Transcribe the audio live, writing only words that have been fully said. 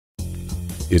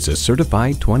is a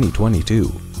certified 2022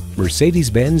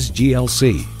 Mercedes-Benz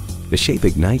GLC. The shape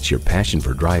ignites your passion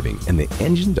for driving and the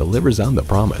engine delivers on the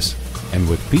promise. And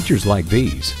with features like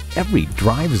these, every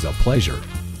drive is a pleasure.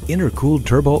 Intercooled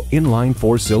turbo inline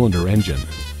 4-cylinder engine,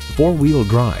 4-wheel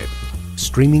drive,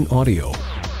 streaming audio,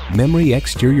 memory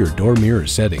exterior door mirror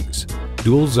settings,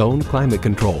 dual zone climate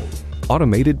control,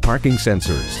 automated parking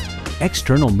sensors,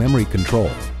 external memory control,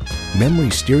 memory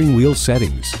steering wheel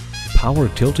settings, power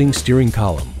tilting steering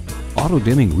column, auto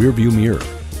dimming rear view mirror,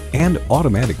 and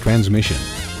automatic transmission.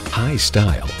 High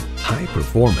style, high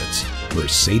performance,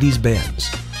 Mercedes-Benz.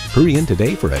 Hurry in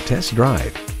today for a test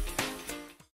drive.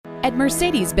 At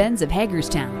Mercedes-Benz of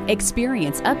Hagerstown,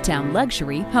 experience uptown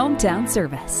luxury, hometown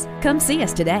service. Come see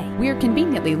us today. We're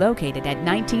conveniently located at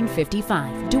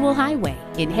 1955 Dual Highway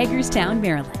in Hagerstown,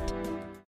 Maryland.